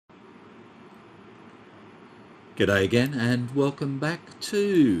G'day again and welcome back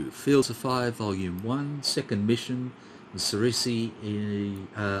to Fields of Fire Volume 1, second mission, the Cerisy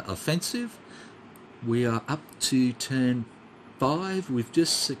offensive. We are up to turn 5. We've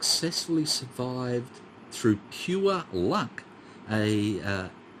just successfully survived, through pure luck,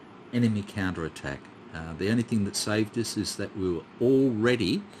 a enemy counterattack. The only thing that saved us is that we were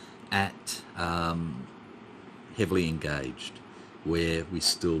already at heavily engaged, where we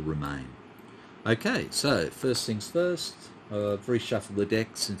still remain. Okay, so first things first, I've reshuffled the deck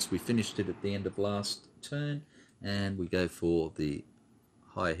since we finished it at the end of last turn, and we go for the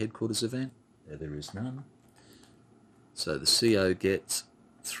higher headquarters event. There is none. So the CO gets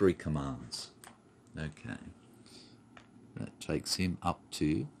 3 commands. Okay, that takes him up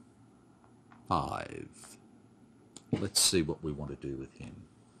to 5. Let's see what we want to do with him.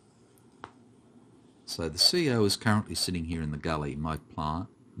 So the CO is currently sitting here in the gully. My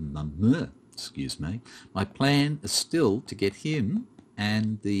plan is still to get him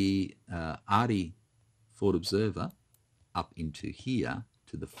and the Arty Fort Observer up into here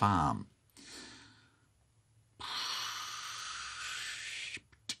to the farm.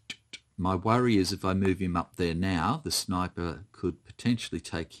 My worry is if I move him up there now, the sniper could potentially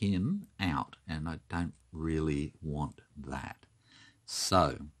take him out, and I don't really want that.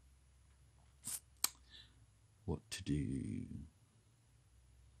 So, what to do?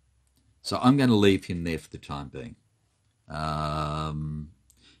 So I'm going to leave him there for the time being.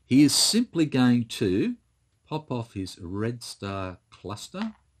 He is simply going to pop off his red star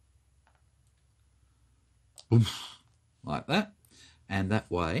cluster, like that, and that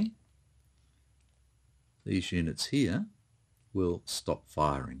way these units here will stop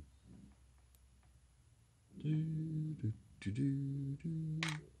firing.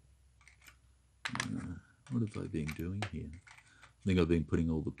 What have I been doing here? I think I've been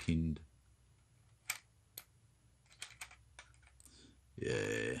putting all the pinned.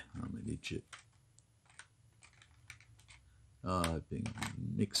 Yeah, I'm an idiot. Oh, I've been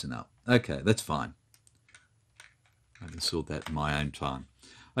mixing up. Okay, that's fine. I can sort that in my own time.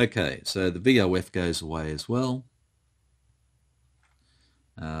 Okay, so the VOF goes away as well.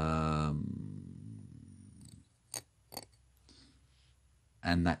 And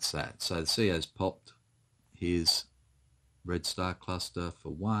that's that. So the CO's popped his red star cluster for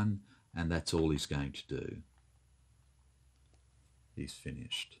 1, and that's all he's going to do. He's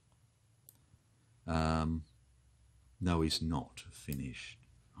finished. No, he's not finished.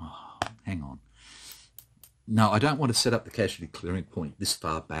 Oh, hang on. No, I don't want to set up the casualty clearing point this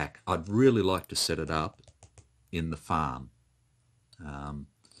far back. I'd really like to set it up in the farm,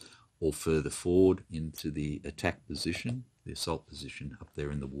 or further forward into the attack position, the assault position up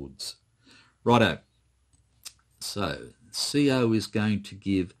there in the woods. Righto. So CO is going to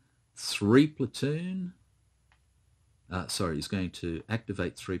give 3 platoon. He's going to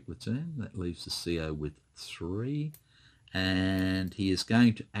activate 3 platoon. That leaves the CO with 3. And he is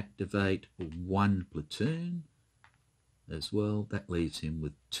going to activate 1 platoon as well. That leaves him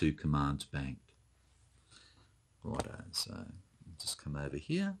with 2 commands banked. Righto, so I'll just come over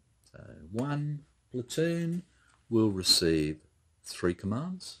here. So 1 platoon will receive 3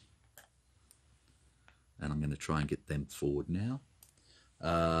 commands. And I'm going to try and get them forward now.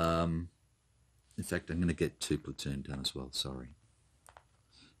 In fact, I'm going to get 2 platoon done as well, sorry.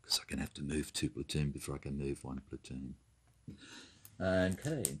 Because I'm going to have to move 2 platoon before I can move 1 platoon.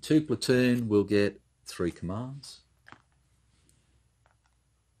 Okay, 2 platoon will get 3 commands.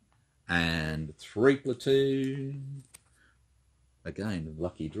 And 3 platoon, again,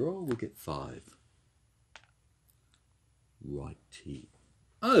 lucky draw, will get 5. Righty.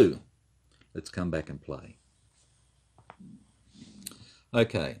 Oh, let's come back and play.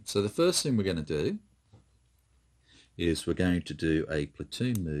 Okay, so the first thing we're going to do is we're going to do a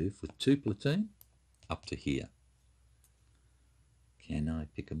platoon move with 2 platoon up to here. Can I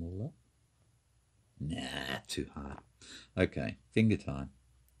pick them all up? Nah, too hard. Okay, finger time.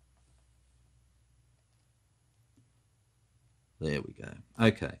 There we go.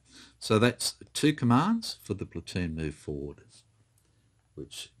 Okay, so that's 2 commands for the platoon move forward,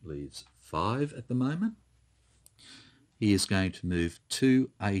 which leaves 5 at the moment. He is going to move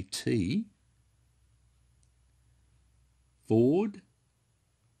 2 AT forward.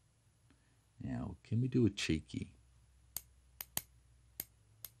 Now, can we do a cheeky?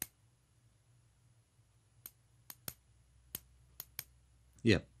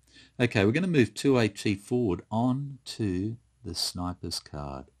 Yep. Okay, we're going to move 2 AT forward on to the sniper's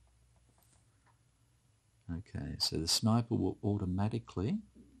card. Okay, so the sniper will automatically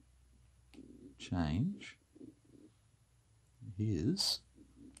change his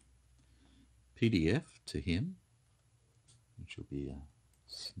PDF to him which will be a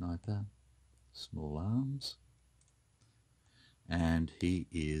sniper, small arms, and he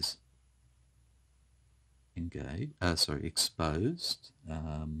is exposed. What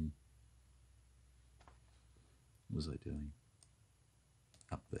was I doing?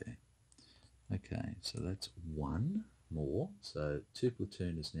 Up there. Okay, so that's one more. So 2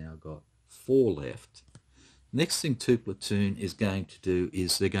 platoon has now got 4 left. Next thing 2 platoon is going to do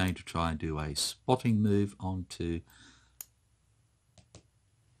is they're going to try and do a spotting move onto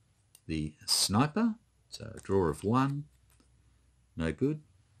the sniper. So a draw of 1, no good.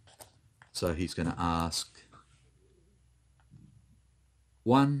 So he's going to ask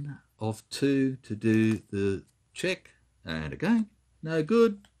 1 of 2 to do the check, and again, no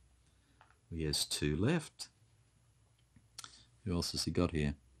good. He has 2 left. Who else has he got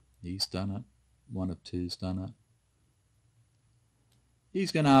here? He's done it. 1 of 2's done it.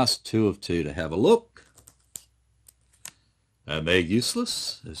 He's going to ask 2 of 2 to have a look. And they're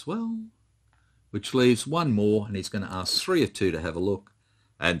useless as well, which leaves 1 more, and he's going to ask 3 of 2 to have a look,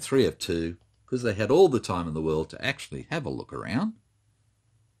 and 3 of 2, because they had all the time in the world to actually have a look around,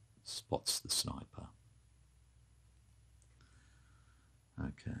 spots the sniper.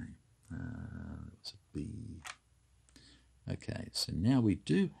 Okay, that was a B. Okay, so now we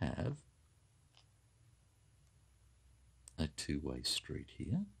do have a 2-way street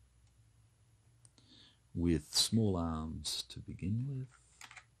here with small arms to begin with.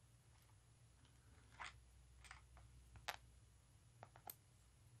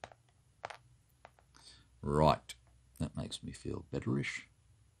 Right, that makes me feel betterish.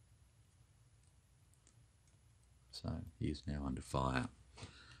 So he is now under fire.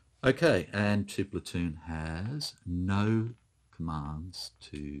 Okay, and 2 platoon has no commands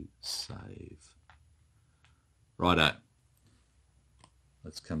to save. Righto.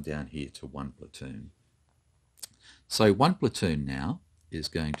 Let's come down here to 1 platoon. So 1 platoon now is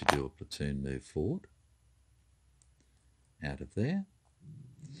going to do a platoon move forward out of there,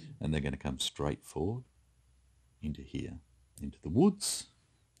 and they're going to come straight forward into here, into the woods.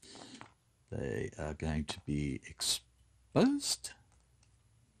 They are going to be exposed.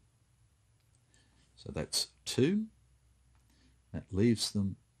 So that's 2. That leaves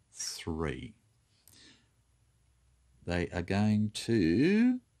them 3. They are going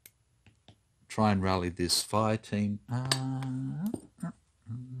to try and rally this fire team. Hang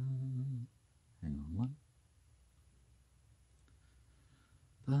on one.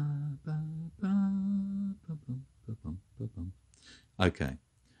 Okay.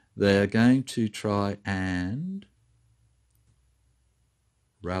 They're going to try and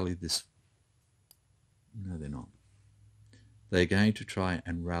rally this. No, they're not. They're going to try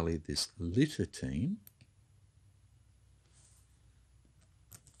and rally this litter team.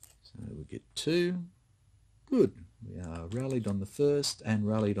 So we get 2. Good. We are rallied on the first and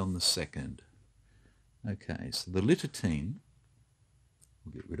rallied on the second. Okay, so the litter team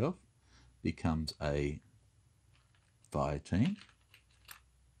we'll get rid of becomes a fire team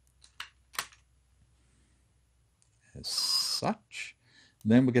as such.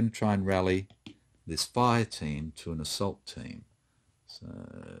 Then we're going to try and rally this fire team to an assault team. So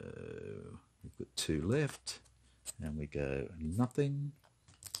we've got 2 left, and we go nothing,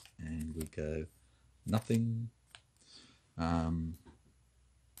 and we go nothing.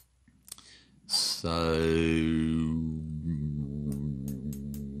 So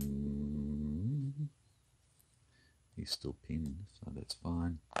he's still pinned, so that's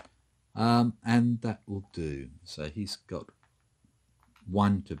fine. And that will do. So he's got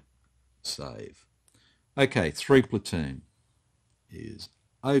 1 to save. Okay, 3 platoon is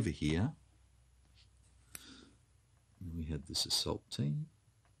over here. And we have this assault team.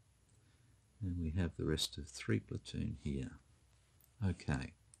 And we have the rest of 3 platoon here.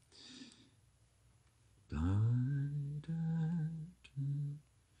 Okay.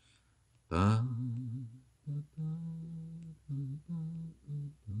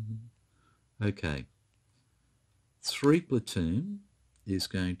 Okay. 3 platoon is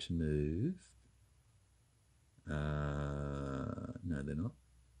going to move. No, they're not.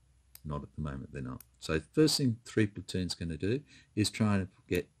 Not at the moment, they're not. So first thing 3 platoon's going to do is try and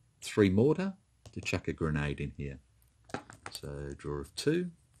get 3 mortar to chuck a grenade in here. So draw of 2.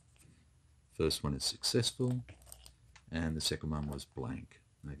 First one is successful, and the second one was blank.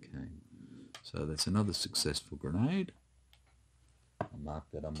 Okay, so that's another successful grenade. I'll mark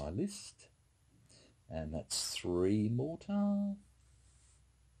that on my list. And that's 3 mortar.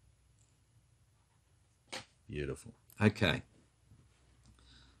 Beautiful. Okay.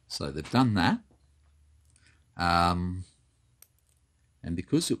 So they've done that. And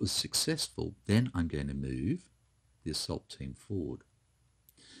because it was successful, then I'm going to move the assault team forward.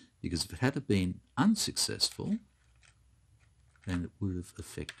 Because if it had been unsuccessful, then it would have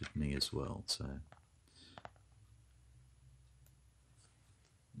affected me as well. So,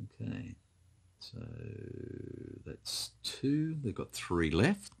 okay, so that's 2. They've got 3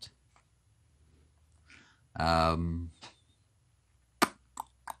 left.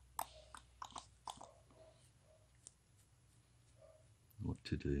 What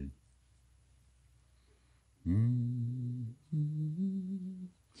to do?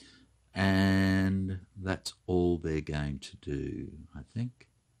 And that's all they're going to do, I think.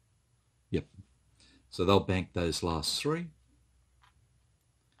 Yep. So they'll bank those last 3,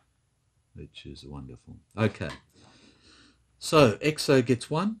 which is wonderful. Okay. So XO gets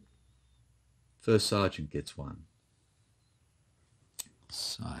 1. First Sergeant gets 1.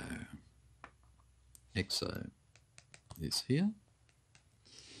 So XO is here.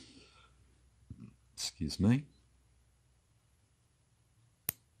 Excuse me.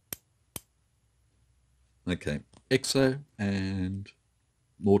 Okay, XO and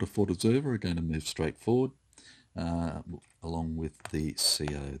Mortar Fort Observer are going to move straight forward along with the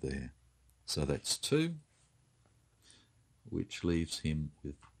CO there. So that's 2, which leaves him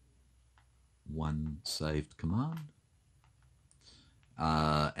with 1 saved command.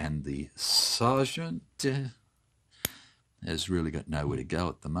 And the Sergeant has really got nowhere to go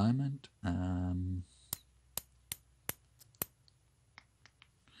at the moment.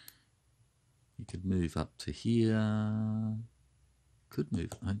 You could move up to here. Could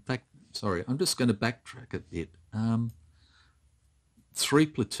move. In fact, sorry, I'm just going to backtrack a bit. 3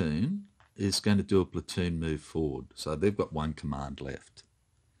 platoon is going to do a platoon move forward. So they've got 1 command left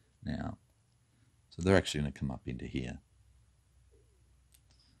now. So they're actually going to come up into here.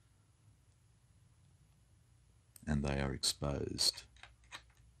 And they are exposed.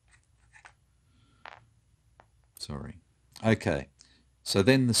 Sorry. Okay. So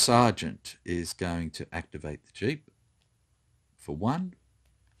then the Sergeant is going to activate the Jeep for 1,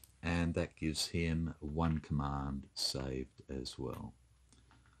 and that gives him 1 command saved as well.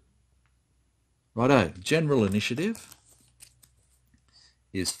 Righto, General Initiative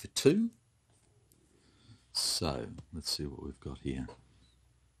is for 2. So let's see what we've got here.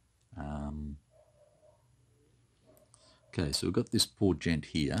 Okay, so we've got this poor gent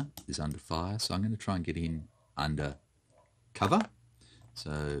here is under fire, so I'm going to try and get him under cover.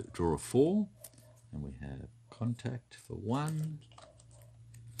 So draw a 4, and we have contact for 1,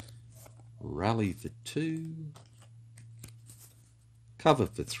 rally for 2, cover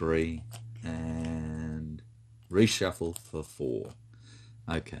for 3, and reshuffle for 4.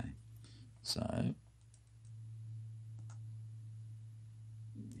 Okay, so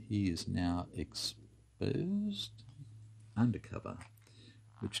he is now exposed, undercover,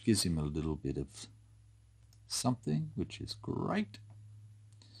 which gives him a little bit of something, which is great.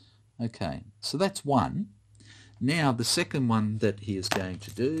 Okay, so that's 1. Now the second one that he is going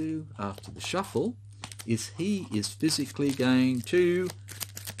to do after the shuffle is he is physically going to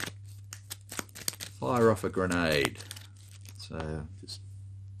fire off a grenade. So just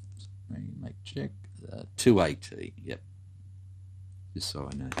make check. 2AT, yep. Just so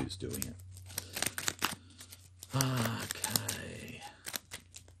I know who's doing it. Okay.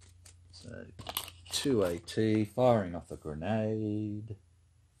 So 2AT, firing off a grenade.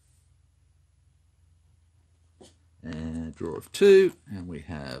 And draw of 2, and we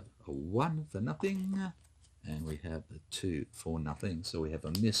have a 1 for nothing, and we have a 2 for nothing. So we have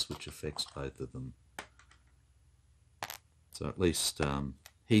a miss, which affects both of them. So at least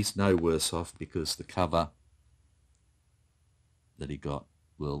he's no worse off because the cover that he got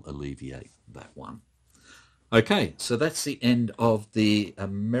will alleviate that one. Okay, so that's the end of the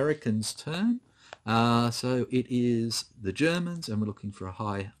Americans' turn. So it is the Germans, and we're looking for a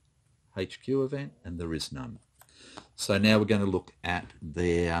high HQ event, and there is none. So now we're going to look at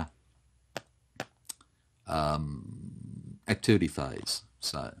their activity phase.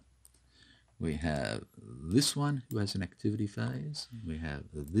 So we have this one who has an activity phase. We have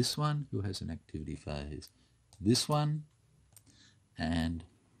this one who has an activity phase. This one and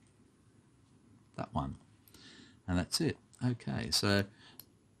that one. And that's it. Okay, so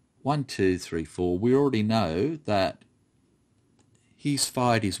 1, 2, 3, 4. We already know that he's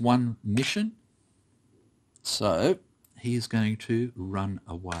fired his 1 mission. So he is going to run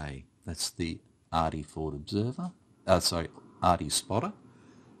away. That's the Arty Fort Observer. Arty Spotter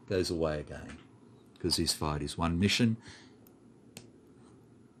goes away again because he's fired his 1 mission.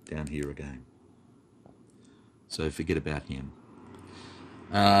 Down here again. So forget about him.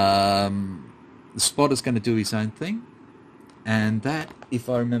 The Spotter's going to do his own thing, and that, if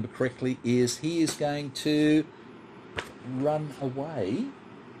I remember correctly, is he is going to run away.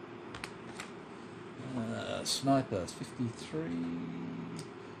 Sniper 53.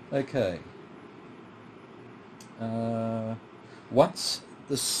 Okay. Once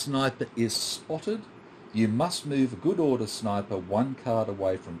the sniper is spotted, you must move a good order sniper 1 card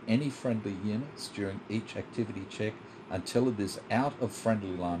away from any friendly units during each activity check until it is out of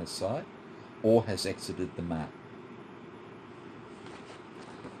friendly line of sight or has exited the map.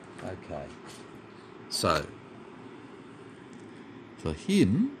 Okay. So, for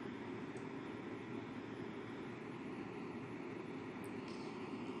him,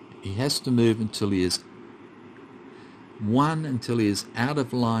 he has to move until he is out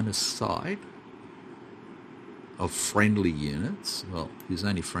of line of sight of friendly units. Well, his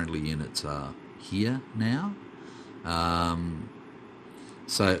only friendly units are here now.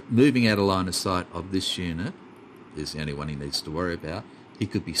 So moving out of line of sight of this unit is the only one he needs to worry about. He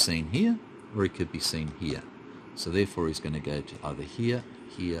could be seen here or he could be seen here. So therefore he's going to go to either here,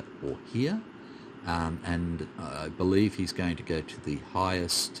 here or here. And I believe he's going to go to the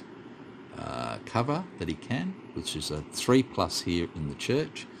highest cover that he can, which is a 3+ here in the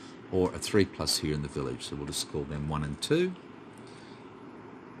church or a 3+ here in the village. So we'll just call them 1 and 2.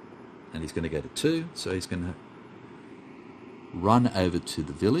 And he's going to go to 2, so he's going to run over to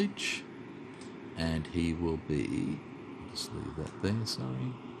the village, and he will be, just leave that there,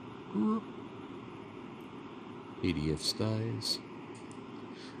 sorry. PDF stays.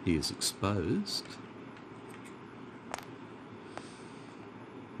 He is exposed,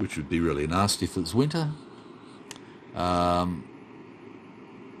 which would be really nasty if it's winter. So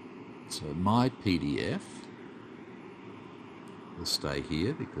my PDF will stay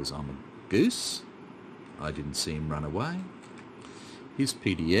here because I'm a goose. I didn't see him run away. His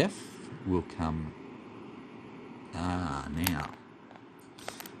PDF will come... now.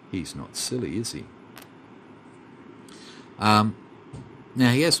 He's not silly, is he? Now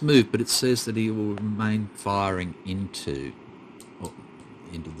he has moved, but it says that he will remain firing into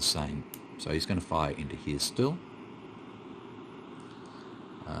the same. So he's going to fire into here still.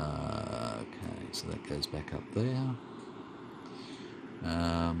 Okay, so that goes back up there.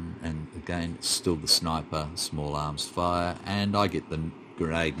 And again, it's still the sniper, small arms fire, and I get the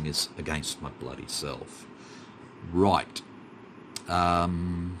grenade miss against my bloody self. Right. That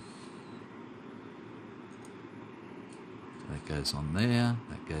goes on there,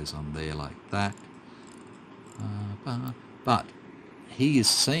 that goes on there like that. But he is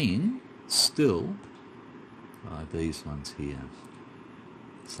seen still by these ones here.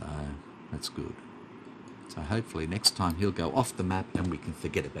 So that's good. So hopefully next time he'll go off the map and we can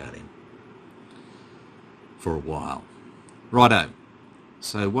forget about him for a while. Righto.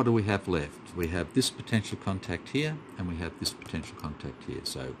 So what do we have left? We have this potential contact here and we have this potential contact here.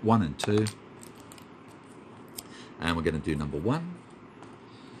 So 1 and 2. And we're going to do number 1.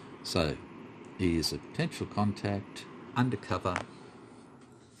 So he is a potential contact, undercover.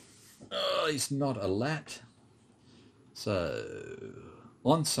 Oh, he's not a lat. So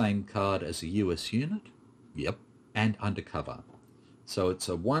on same card as a US unit. Yep. And undercover. So it's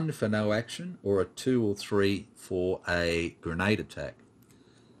a 1 for no action or a 2 or 3 for a grenade attack.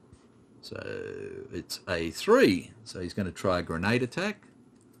 So it's a 3. So he's going to try a grenade attack.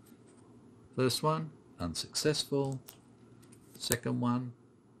 First one, unsuccessful. Second one,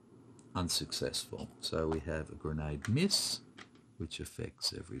 unsuccessful. So we have a grenade miss, which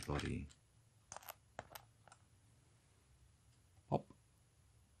affects everybody. Hop.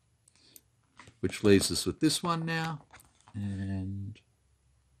 Which leaves us with this one now. And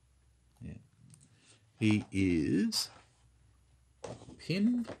yeah, he is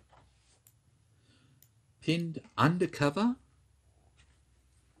pinned undercover.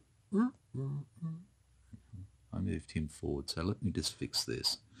 I moved him forward, so let me just fix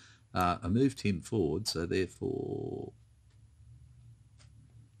this. I moved him forward, so therefore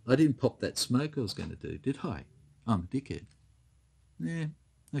I didn't pop that smoke I was going to do, did I? I'm a dickhead. Yeah,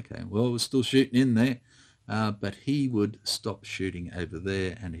 okay, well, we're still shooting in there, but he would stop shooting over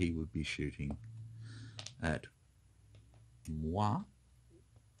there and he would be shooting at moi.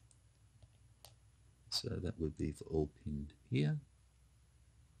 So that would be for all pinned here.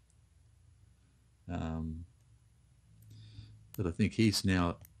 But I think he's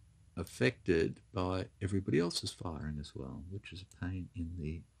now affected by everybody else's firing as well, which is a pain in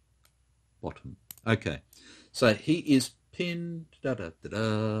the bottom. Okay, so he is pinned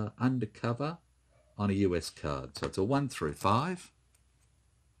undercover on a US card. So it's a 1 through 5.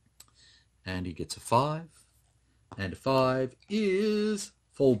 And he gets a 5. And a 5 is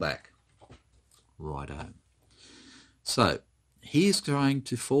fallback. Righto. So he's going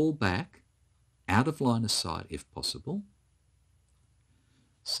to fall back out of line of sight if possible.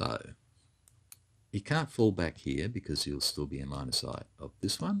 So he can't fall back here because he'll still be in line of sight of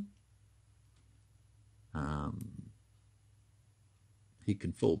this one. He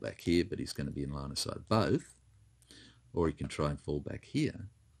can fall back here, but he's going to be in line of sight of both. Or he can try and fall back here,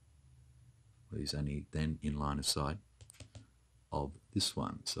 where he's only then in line of sight of this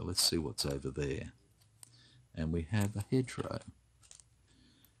one. So let's see what's over there. And we have a hedgerow.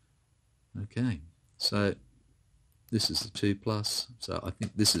 Okay, so this is the 2+, so I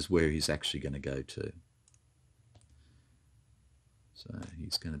think this is where he's actually going to go to. So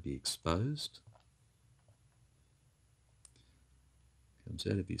he's going to be exposed. Comes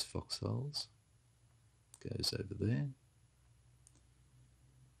out of his foxholes, goes over there.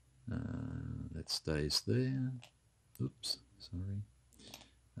 That stays there. Oops, sorry.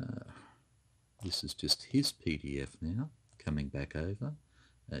 This is just his PDF now, coming back over.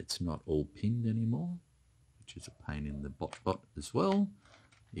 It's not all pinned anymore, which is a pain in the bot as well.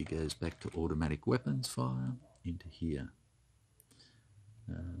 He goes back to automatic weapons fire into here.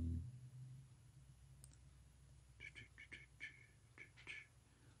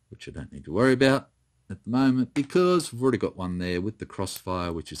 Which I don't need to worry about at the moment because we've already got one there with the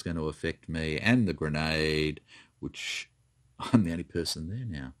crossfire, which is going to affect me, and the grenade, which I'm the only person there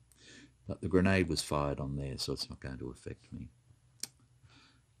now. But the grenade was fired on there, so it's not going to affect me.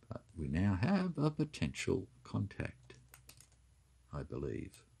 But we now have a potential contact, I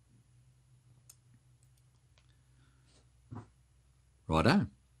believe. Righto.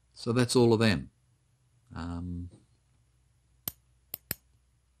 So that's all of them.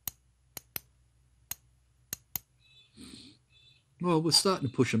 Well, we're starting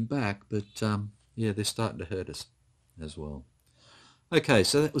to push them back, but yeah, they're starting to hurt us as well. Okay,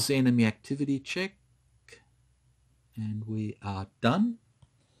 so that was the enemy activity check, and we are done,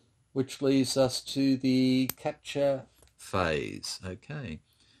 which leaves us to the capture phase. Okay,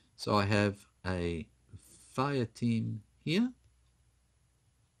 so I have a fire team here.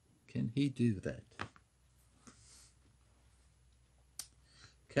 Can he do that?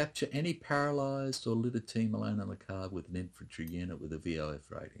 Capture any paralysed or littered team alone on the card with an infantry unit with a VOF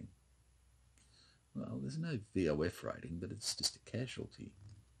rating. Well, there's no VOF rating, but it's just a casualty.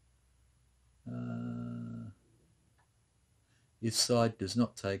 If side does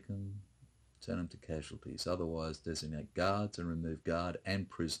not take them, turn them to casualties. Otherwise, designate guards and remove guard and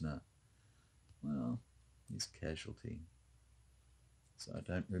prisoner. Well, he's casualty, so I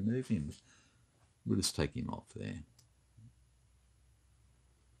don't remove him. We'll just take him off there.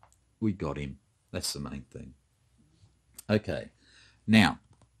 We got him. That's the main thing. Okay, now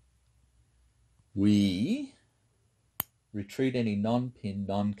we retreat any non-pinned,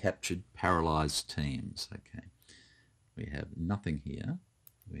 non-captured, paralysed teams. Okay, we have nothing here.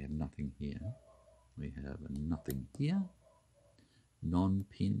 We have nothing here. We have nothing here.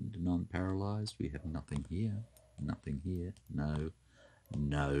 Non-pinned, non-paralysed. We have nothing here. Nothing here. No.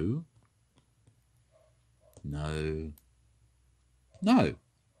 No. No. No.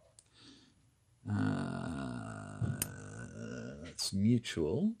 It's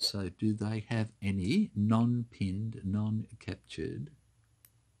mutual. So do they have any non-pinned, non-captured?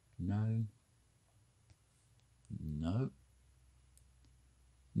 No. No.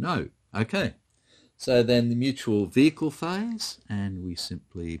 No. Okay. So then the mutual vehicle phase, and we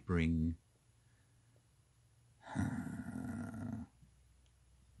simply bring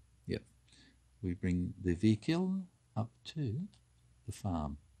yep, we bring the vehicle up to the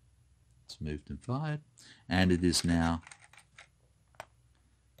farm. It's moved and fired, and it is now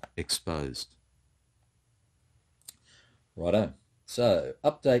exposed. Righto. So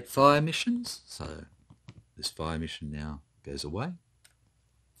update fire missions. So this fire mission now goes away,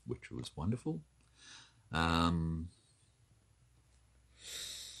 which was wonderful.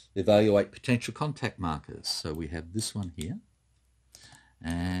 Evaluate potential contact markers. So we have this one here,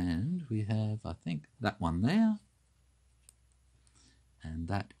 and we have, I think, that one there. And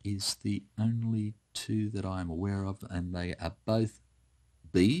that is the only two that I'm aware of, and they are both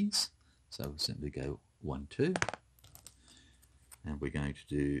Bs. So we'll simply go 1, 2. And we're going to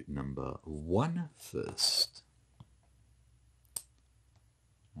do number 1 first.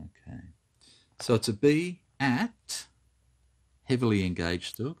 Okay. So it's a B at heavily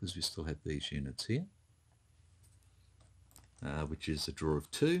engaged still, because we still have these units here, which is a draw of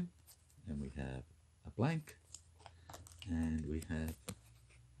 2. And we have a blank. And we have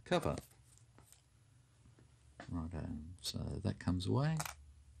cover. Right, so that comes away,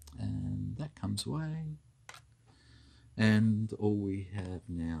 and that comes away, and all we have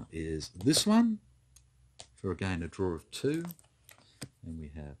now is this one for again a draw of 2, and we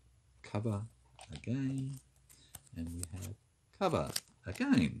have cover again, and we have cover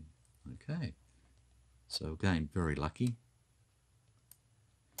again. Okay, so again, very lucky.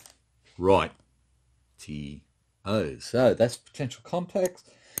 Right, T-O. So that's potential contacts.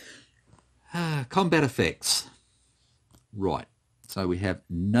 Combat effects. Right, so we have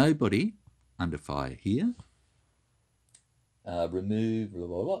nobody under fire here. Remove blah,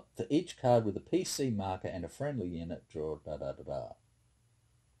 blah, blah. For each card with a PC marker and a friendly unit, draw da da da da.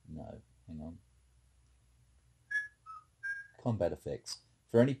 No, hang on. Combat effects.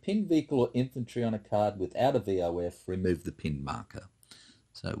 For any pinned vehicle or infantry on a card without a VOF, remove the pin marker.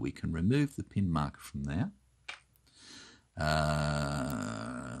 So we can remove the pin marker from there.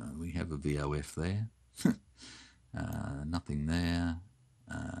 We have a VOF there. Nothing there.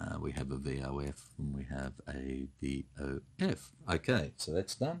 We have a VOF and we have a VOF. Okay, so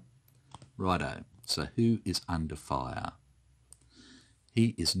that's done. Righto. So who is under fire?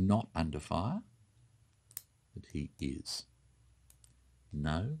 He is not under fire, but he is.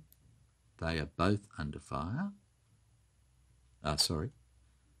 No, they are both under fire. Sorry,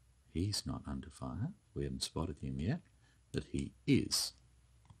 he's not under fire. We haven't spotted him yet, but he is.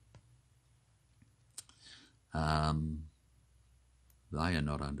 They are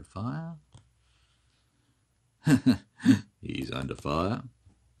not under fire. He's under fire,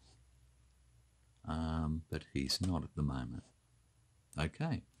 but he's not at the moment.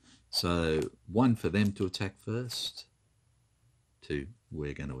 Okay, so 1 for them to attack first. 2,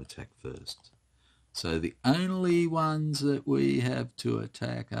 we're going to attack first. So the only ones that we have to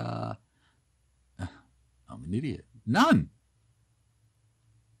attack are... I'm an idiot. None!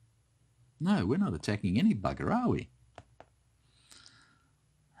 No, we're not attacking any bugger, are we?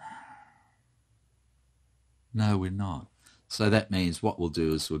 No, we're not. So that means what we'll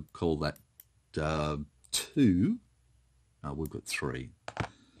do is we'll call that 2. Oh, we've got 3.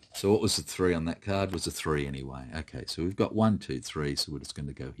 So what was the 3 on that card? Was a 3 anyway. Okay, so we've got 1, 2, 3, so we're just going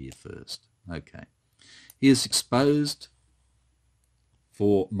to go here first. Okay. He is exposed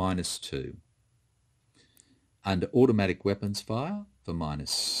for -2. Under automatic weapons fire for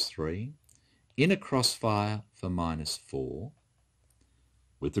 -3. In a crossfire for -4.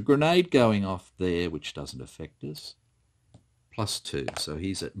 With a grenade going off there, which doesn't affect us, +2. So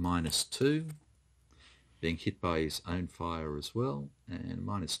he's at -2. Being hit by his own fire as well, and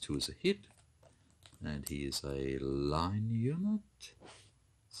 -2 is a hit, and he is a line unit,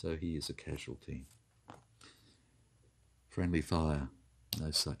 so he is a casualty. Friendly fire,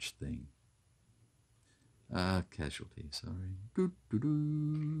 no such thing. Casualty, sorry.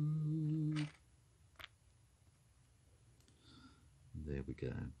 There we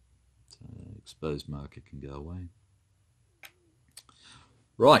go. So exposed marker can go away.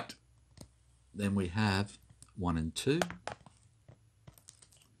 Right. Then we have 1 and 2.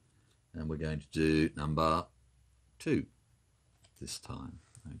 And we're going to do number 2 this time.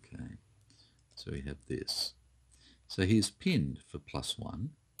 Okay. So we have this. So he's pinned for +1.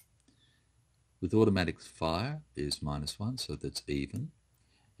 With automatic fire is -1, so that's even.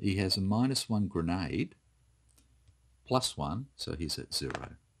 He has a -1 grenade, +1, so he's at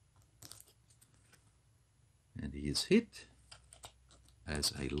 0. And he is hit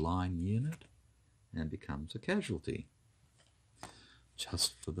as a line unit and becomes a casualty,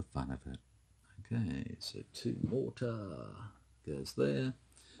 just for the fun of it. Okay, so 2 mortar goes there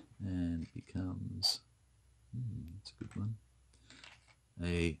and becomes, that's a good one,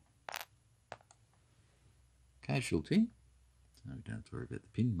 a casualty. So we don't have to worry about the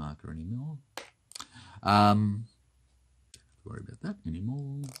pin marker anymore. Don't have to worry about that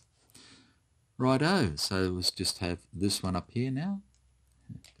anymore. Righto, so let's just have this one up here now.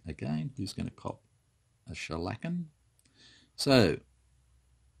 Again, who's going to cop a shellacking? So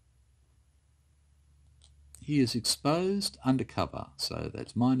he is exposed undercover, so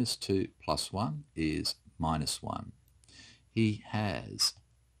that's -2 +1 is -1. He has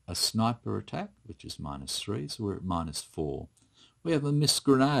a sniper attack, which is -3, so we're at -4. We have a missed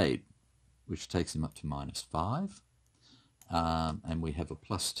grenade, which takes him up to -5. And we have a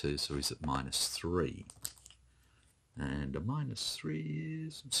 +2, so he's at -3. And a -3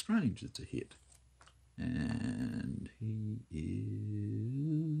 is strange, it's a hit. And he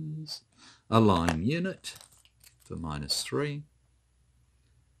is a line unit for -3.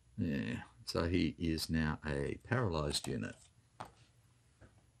 Yeah, so he is now a paralyzed unit.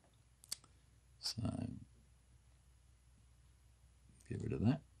 So get rid of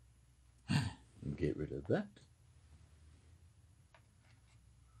that. And get rid of that.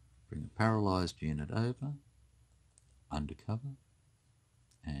 Bring the paralyzed unit over, undercover,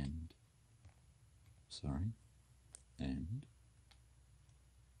 and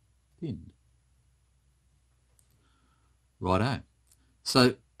pinned. Righto.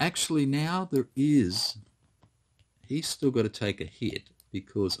 So actually now he's still got to take a hit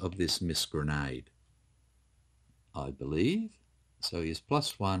because of this missed grenade, I believe. So he's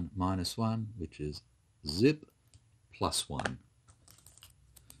 +1, -1, which is zip, +1.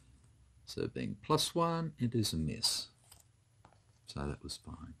 So being +1, it is a miss. So that was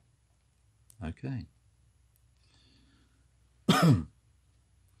fine. Okay.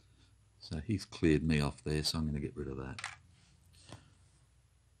 So he's cleared me off there, so I'm going to get rid of that.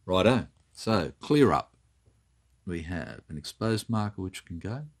 Righto. So clear up. We have an exposed marker which can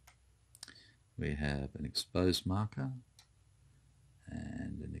go. We have an exposed marker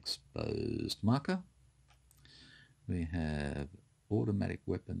and an exposed marker. We have automatic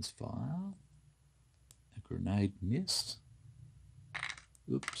weapons fire, a grenade miss.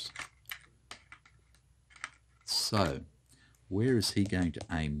 Oops. So where is he going to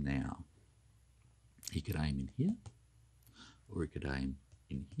aim now? He could aim in here, or he could aim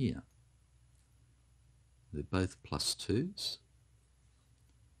in here. They're both +2s.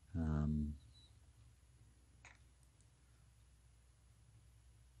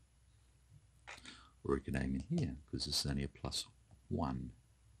 Or he could aim in here, because this is only a +1.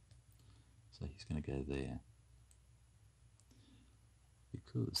 So he's going to go there.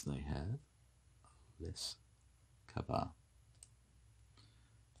 Because they have less cover.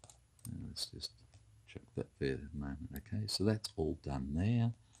 Let's just check that there at the moment. Okay, so that's all done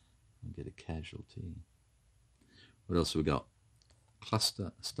there. I'll get a casualty. What else have we got?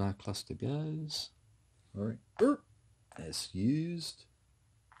 Cluster, star cluster goes. All right, as used.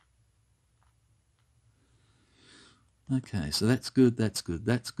 Okay, so that's good, that's good,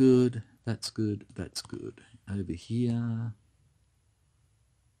 that's good, that's good, that's good. Over here,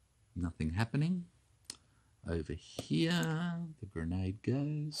 nothing happening. Over here, the grenade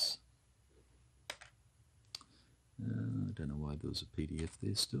goes. I don't know why there was a PDF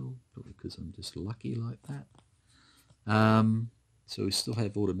there still, probably because I'm just lucky like that. So we still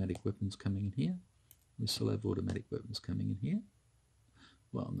have automatic weapons coming in here. We still have automatic weapons coming in here.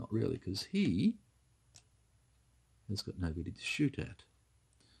 Well, not really, because he has got nobody to shoot at.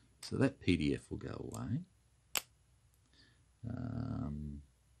 So that PDF will go away.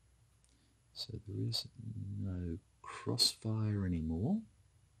 So there is no crossfire anymore.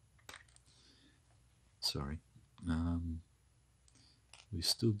 Sorry. We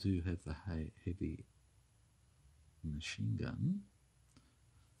still do have the heavy machine gun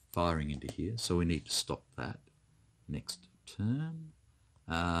firing into here, so we need to stop that next turn.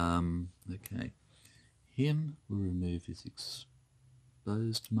 Okay, him, we'll remove his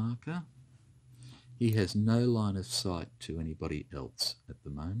exposed marker. He has no line of sight to anybody else at the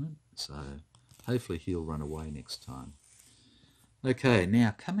moment, so hopefully he'll run away next time. Okay,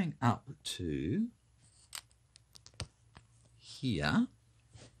 now coming up to here,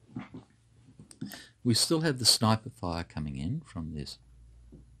 we still have the sniper fire coming in from this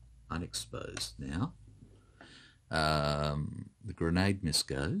unexposed now. The grenade miss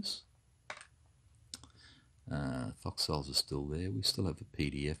goes. Foxholes are still there. We still have a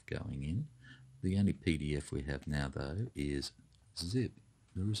PDF going in. The only PDF we have now, though, is zip.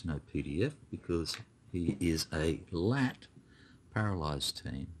 There is no PDF because he is a LAT paralysed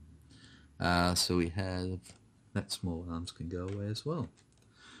team. So we have that small arms can go away as well.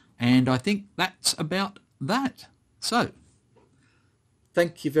 And I think that's about that. So,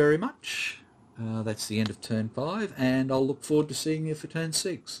 thank you very much. That's the end of turn 5, and I'll look forward to seeing you for turn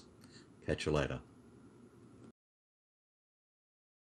 6. Catch you later.